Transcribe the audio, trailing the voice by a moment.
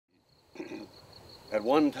at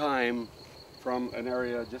one time from an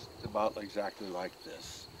area just about exactly like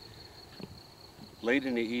this. Late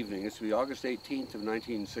in the evening, this would be August 18th of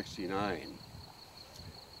 1969,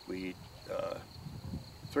 we,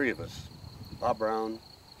 three of us, Bob Brown,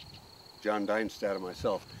 John Dienstad, and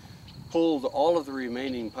myself, pulled all of the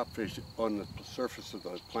remaining pupfish on the surface of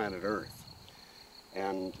the planet Earth.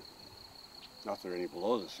 And not that there are any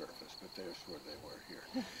below the surface, but there's where they were here.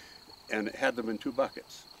 And had them in 2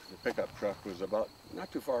 buckets. The pickup truck was about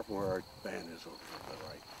not too far from where our van is over to the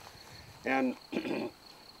right. And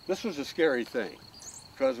this was a scary thing,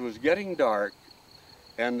 because it was getting dark,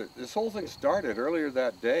 and this whole thing started earlier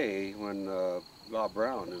that day when Bob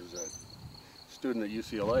Brown, who was a student at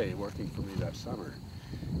UCLA working for me that summer,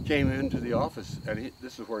 came into the office, and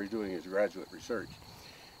this is where he's doing his graduate research.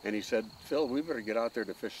 And he said, "Phil, we better get out there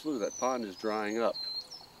to fish Slough. That pond is drying up."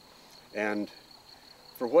 And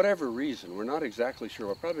for whatever reason, we're not exactly sure,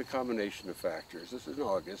 but probably a combination of factors. This is in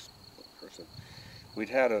August, of course. We'd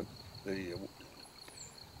had the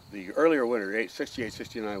earlier winter, 68,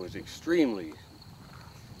 69, was extremely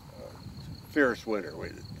fierce winter,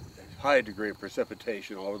 with high degree of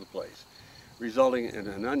precipitation all over the place, resulting in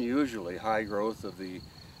an unusually high growth of the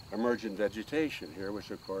emergent vegetation here, which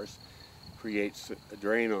of course creates a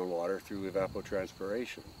drain on water through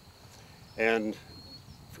evapotranspiration. And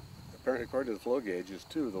apparently, according to the flow gauges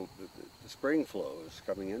too, the spring flows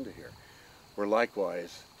coming into here were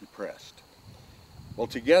likewise depressed. Well,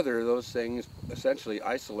 together those things essentially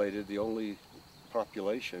isolated the only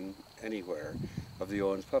population anywhere of the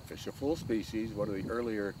Owens pupfish, a full species, one of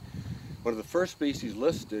the first species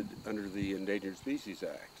listed under the Endangered Species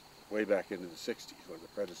Act, way back into the 60s, one of the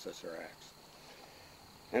predecessor acts.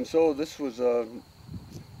 And so this was an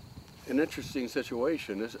interesting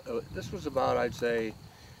situation. This was about, I'd say,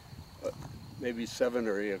 maybe 7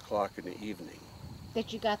 or 8 o'clock in the evening.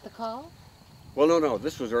 That you got the call? Well, no,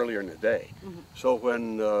 this was earlier in the day. Mm-hmm. So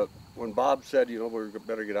when Bob said, you know, we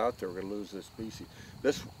better get out there, we're going to lose this species,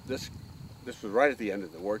 this was right at the end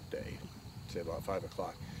of the workday, say about 5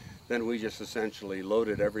 o'clock. Then we just essentially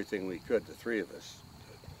loaded everything we could, the 3 of us,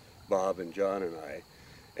 Bob and John and I,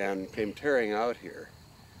 and came tearing out here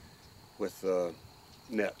with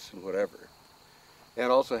nets and whatever. And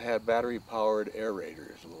also had battery-powered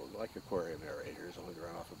aerators, like aquarium aerators, only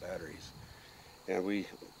run off of batteries. And we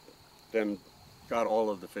then got all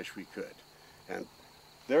of the fish we could. And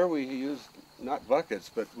there we used not buckets,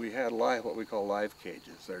 but we had what we call live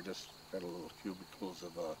cages. They're just kind of little cubicles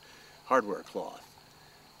of hardware cloth,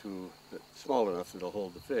 small enough that it'll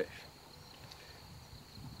hold the fish.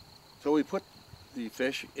 So we put the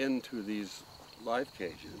fish into these live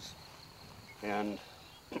cages, and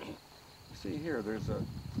see here, there's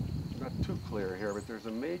not too clear here, but there's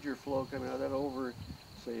a major flow coming out of that over,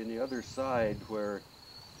 say, in the other side where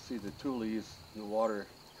you see the tules and the water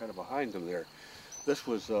kind of behind them there. This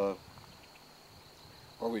was where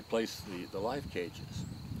we placed the live cages,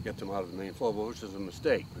 get them out of the main flow, which is a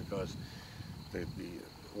mistake because the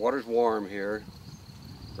water's warm here,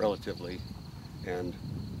 relatively, and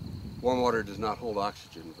warm water does not hold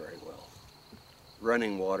oxygen very well.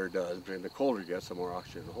 Running water does, and the colder it gets, the more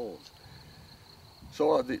oxygen it holds.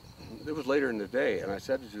 So it was later in the day, and I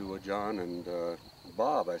said to John and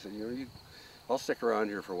Bob, I said, you know, I'll stick around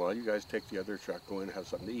here for a while. You guys take the other truck, go in, have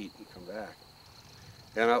something to eat, and come back.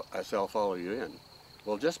 And I said, I'll follow you in.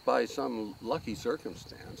 Well, just by some lucky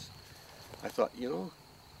circumstance, I thought, you know,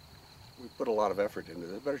 we put a lot of effort into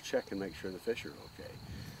this. Better check and make sure the fish are okay.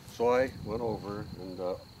 So I went over and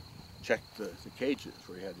checked the cages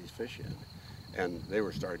where he had these fish in, and they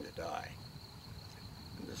were starting to die.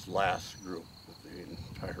 And this last group of the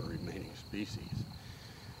entire remaining species.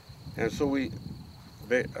 And so I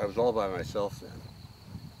was all by myself then.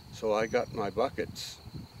 So I got my buckets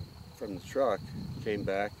from the truck, came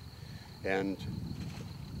back, and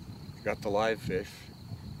got the live fish,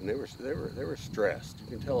 and they were stressed. You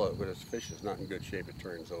can tell when a fish is not in good shape, it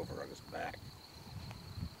turns over on its back.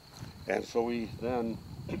 And so the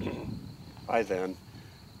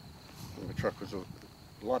truck was a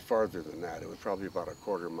lot farther than that. It was probably about a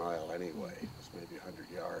quarter mile anyway. It was maybe 100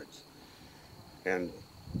 yards. And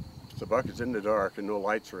the bucket's in the dark and no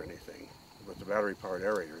lights or anything, with the battery-powered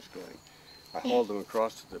aerators going. I hauled them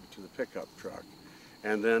across to the pickup truck,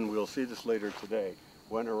 and then we'll see this later today.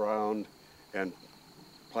 Went around and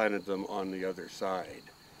planted them on the other side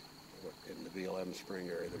in the BLM spring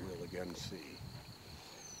area that we'll again see.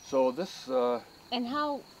 So this. And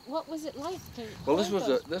what was it like to? Well,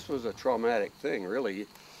 this was a traumatic thing, really,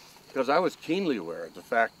 because I was keenly aware of the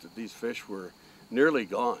fact that these fish were nearly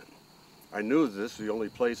gone. I knew this was the only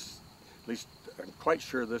place, at least I'm quite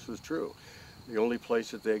sure this was true, the only place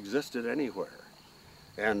that they existed anywhere.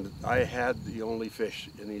 And I had the only fish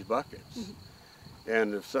in these buckets.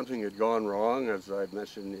 And if something had gone wrong, as I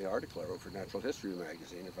mentioned in the article I wrote for Natural History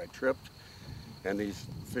magazine, if I tripped and these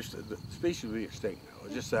fish, the species would be extinct now.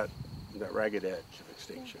 It's just that ragged edge of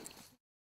extinction.